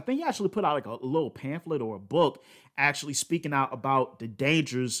 I think he actually put out like a little pamphlet or a book actually speaking out about the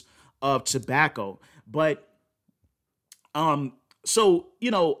dangers of tobacco. But, unlike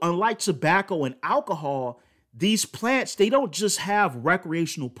tobacco and alcohol, these plants, they don't just have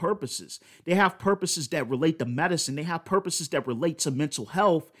recreational purposes. They have purposes that relate to medicine. They have purposes that relate to mental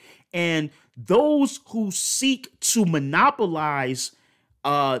health. And those who seek to monopolize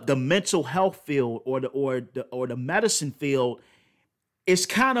the mental health field or the medicine field is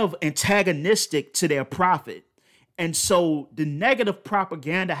kind of antagonistic to their profit. And so the negative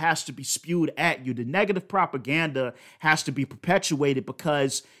propaganda has to be spewed at you. The negative propaganda has to be perpetuated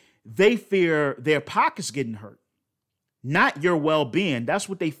because they fear their pockets getting hurt, not your well-being. That's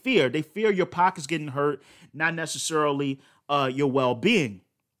what they fear. They fear your pockets getting hurt, not necessarily your well-being.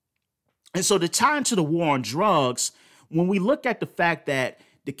 And so to tie into the war on drugs, when we look at the fact that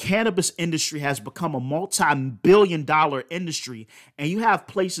the cannabis industry has become a multi-billion-dollar industry, and you have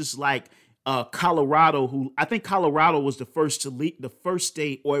places like Colorado, I think Colorado was the first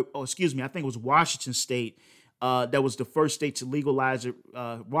state, or excuse me, I think it was Washington State that was the first state to legalize it.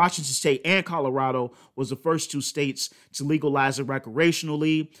 Washington State and Colorado was the first two states to legalize it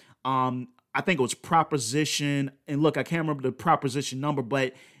recreationally. I think it was Proposition, and look, I can't remember the Proposition number,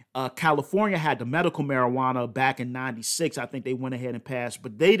 but California had the medical marijuana back in 96. I think they went ahead and passed,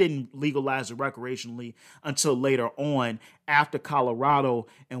 but they didn't legalize it recreationally until later on after Colorado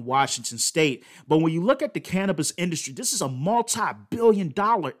and Washington State. But when you look at the cannabis industry, this is a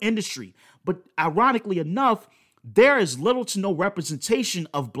multi-billion-dollar industry. But ironically enough, there is little to no representation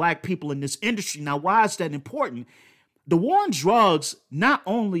of Black people in this industry. Now, why is that important? The war on drugs not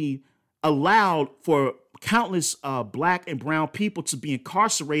only allowed for countless Black and brown people to be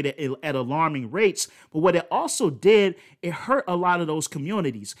incarcerated at alarming rates, but what it also did, it hurt a lot of those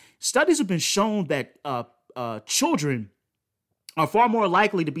communities. Studies have been shown that children are far more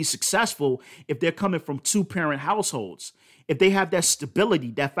likely to be successful if they're coming from two-parent households, if they have that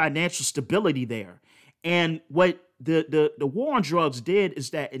stability, that financial stability there. And what the war on drugs did is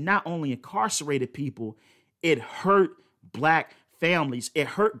that it not only incarcerated people, it hurt black families. It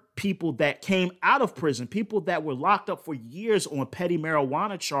hurt people that came out of prison, people that were locked up for years on petty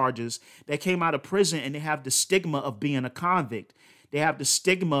marijuana charges that came out of prison, and they have the stigma of being a convict. They have the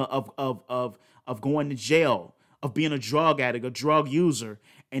stigma of going to jail, of being a drug addict, a drug user,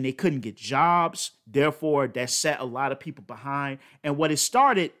 and they couldn't get jobs. Therefore, that set a lot of people behind. And what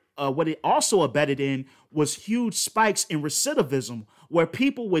it also abetted in was huge spikes in recidivism, where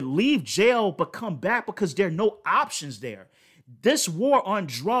people would leave jail but come back because there are no options there. This war on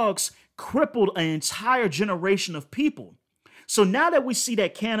drugs crippled an entire generation of people. So now that we see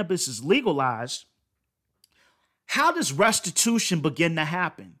that cannabis is legalized, how does restitution begin to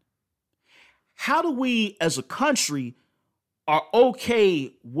happen? How do we as a country are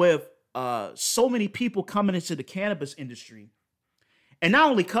okay with so many people coming into the cannabis industry, and not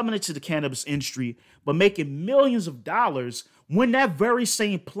only coming into the cannabis industry, but making millions of dollars when that very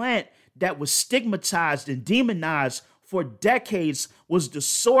same plant that was stigmatized and demonized for decades was the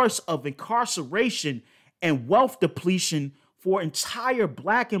source of incarceration and wealth depletion for entire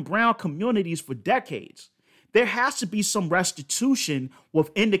black and brown communities for decades? There has to be some restitution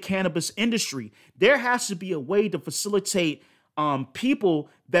within the cannabis industry. There has to be a way to facilitate people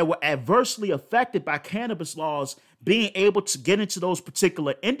that were adversely affected by cannabis laws being able to get into those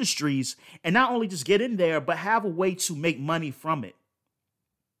particular industries, and not only just get in there, but have a way to make money from it.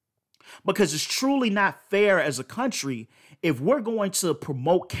 Because it's truly not fair as a country if we're going to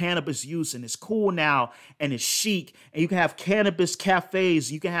promote cannabis use and it's cool now and it's chic and you can have cannabis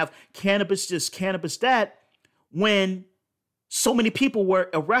cafes, you can have cannabis this, cannabis that, when so many people were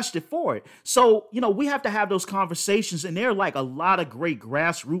arrested for it. So, we have to have those conversations, and there are like a lot of great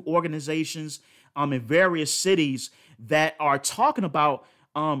grassroots organizations in various cities that are talking about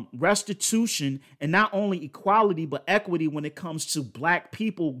restitution and not only equality, but equity when it comes to black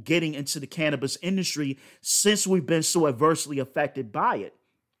people getting into the cannabis industry, since we've been so adversely affected by it.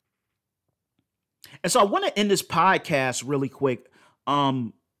 And so I want to end this podcast really quick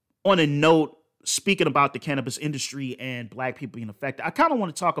on a note, speaking about the cannabis industry and black people being affected. I kind of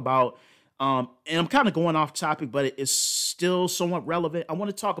want to talk about, and I'm kind of going off topic, but it is still somewhat relevant. I want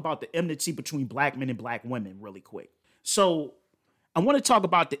to talk about the enmity between black men and black women really quick. So I want to talk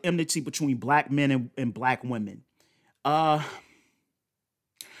about the enmity between black men and black women. Every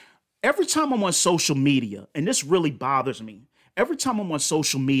time I'm on social media, and this really bothers me, every time I'm on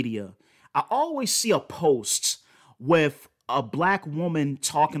social media, I always see a post with a black woman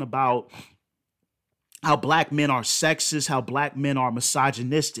talking about how black men are sexist, how black men are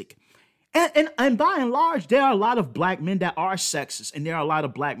misogynistic. And by and large, there are a lot of black men that are sexist, and there are a lot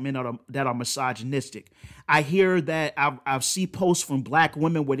of black men that are misogynistic. I hear that I've seen posts from black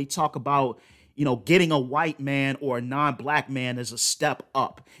women where they talk about, getting a white man or a non-black man as a step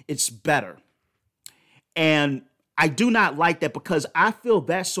up. It's better. And I do not like that, because I feel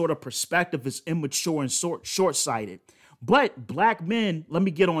that sort of perspective is immature and short-sighted. But black men, let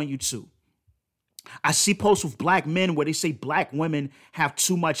me get on you too. I see posts with black men where they say black women have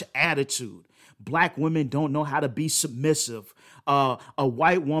too much attitude. Black women don't know how to be submissive. A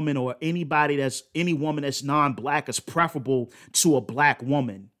white woman or any woman that's non-black is preferable to a black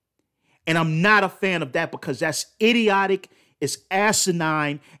woman. And I'm not a fan of that, because that's idiotic, it's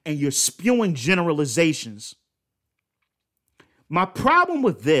asinine, and you're spewing generalizations. My problem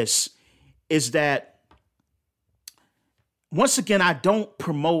with this is that, once again, I don't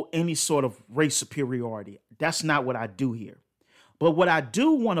promote any sort of race superiority. That's not what I do here. But what I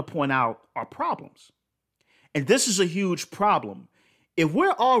do want to point out are problems. And this is a huge problem. If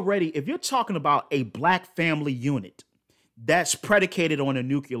you're talking about a black family unit that's predicated on a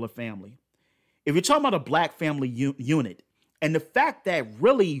nuclear family, if you're talking about a black family unit, and the fact that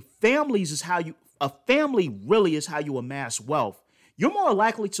really a family really is how you amass wealth, you're more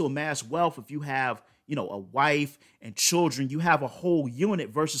likely to amass wealth if you have a wife and children. You have a whole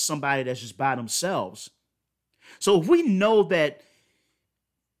unit versus somebody that's just by themselves. So if we know that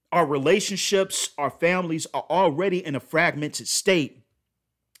our relationships, our families are already in a fragmented state,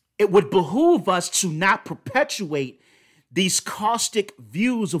 it would behoove us to not perpetuate these caustic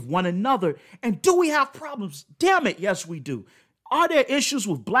views of one another. And do we have problems? Damn it, yes, we do. Are there issues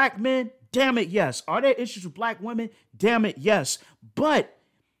with black men? Damn it, yes. Are there issues with black women? Damn it, yes. But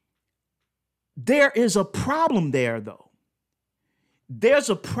there is a problem there, though. There's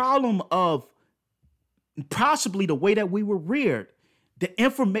a problem of possibly the way that we were reared.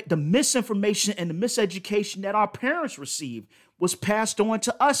 the misinformation and the miseducation that our parents received was passed on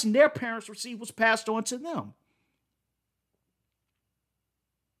to us, and their parents received was passed on to them.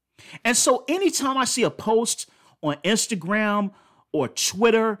 And so anytime I see a post on Instagram or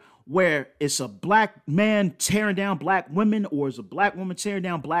Twitter where it's a black man tearing down black women or it's a black woman tearing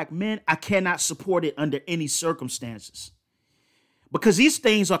down black men, I cannot support it under any circumstances. Because these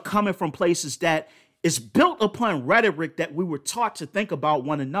things are coming from places that is built upon rhetoric that we were taught to think about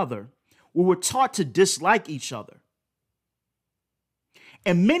one another. We were taught to dislike each other.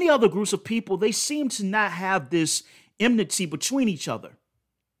 And many other groups of people, they seem to not have this enmity between each other.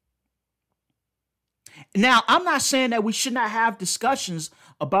 Now, I'm not saying that we should not have discussions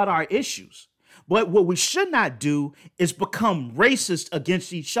about our issues, but what we should not do is become racist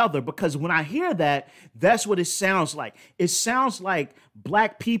against each other, because when I hear that, that's what it sounds like. It sounds like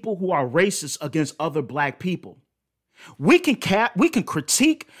black people who are racist against other black people. We can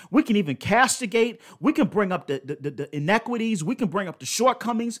critique, we can even castigate, we can bring up the inequities, we can bring up the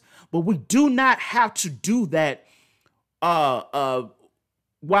shortcomings, but we do not have to do that while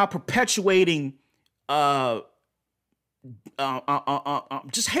perpetuating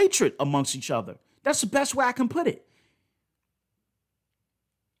just hatred amongst each other. That's the best way I can put it.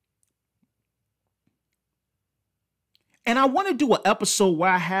 And I want to do an episode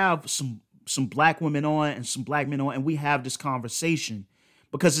where I have some black women on and some black men on, and we have this conversation,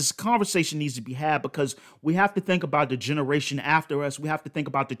 because this conversation needs to be had, because we have to think about the generation after us. We have to think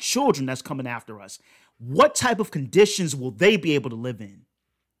about the children that's coming after us. What type of conditions will they be able to live in?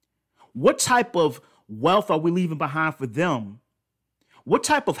 What type of wealth are we leaving behind for them? What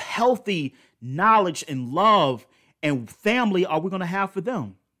type of healthy knowledge and love and family are we going to have for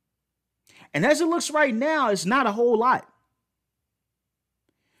them? And as it looks right now, it's not a whole lot.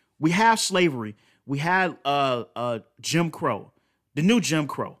 We have slavery. We had Jim Crow, the new Jim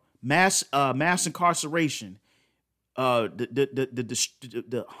Crow, mass incarceration,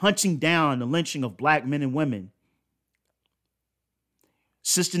 the hunting down, the lynching of black men and women.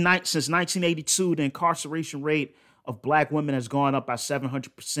 Since 1982, the incarceration rate of black women has gone up by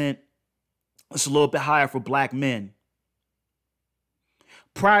 700%. It's a little bit higher for black men.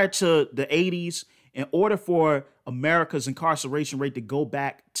 Prior to the 80s, in order for America's incarceration rate to go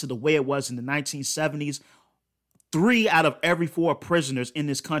back to the way it was in the 1970s, 3 out of every 4 prisoners in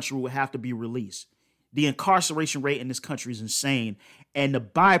this country would have to be released. The incarceration rate in this country is insane. And the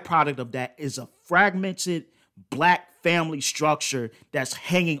byproduct of that is a fragmented black family structure that's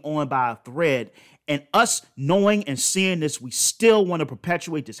hanging on by a thread. And us knowing and seeing this, we still want to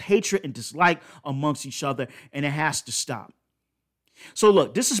perpetuate this hatred and dislike amongst each other, and it has to stop. So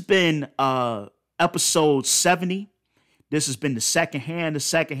look, this has been episode 70. This has been the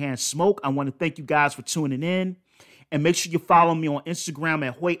secondhand smoke. I want to thank you guys for tuning in. And make sure you follow me on Instagram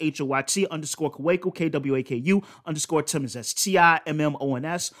at Hoyt, HOYT_Kwaku, KWAKU_Timmons, that's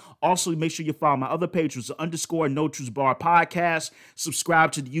TIMMONS. Also, make sure you follow my other page, which is _No Truths Bar Podcast.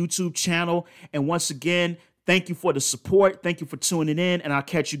 Subscribe to the YouTube channel. And once again, thank you for the support. Thank you for tuning in, and I'll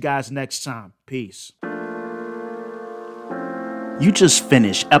catch you guys next time. Peace. You just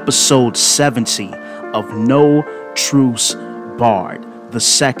finished episode 70 of No Truths Barred, the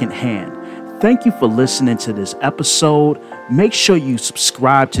second hand. Thank you for listening to this episode. Make sure you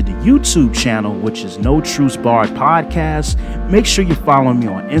subscribe to the YouTube channel, which is No Truths Barred Podcast. Make sure you follow me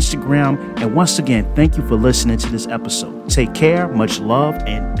on Instagram. And once again, thank you for listening to this episode. Take care, much love,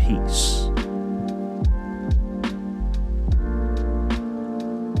 and peace.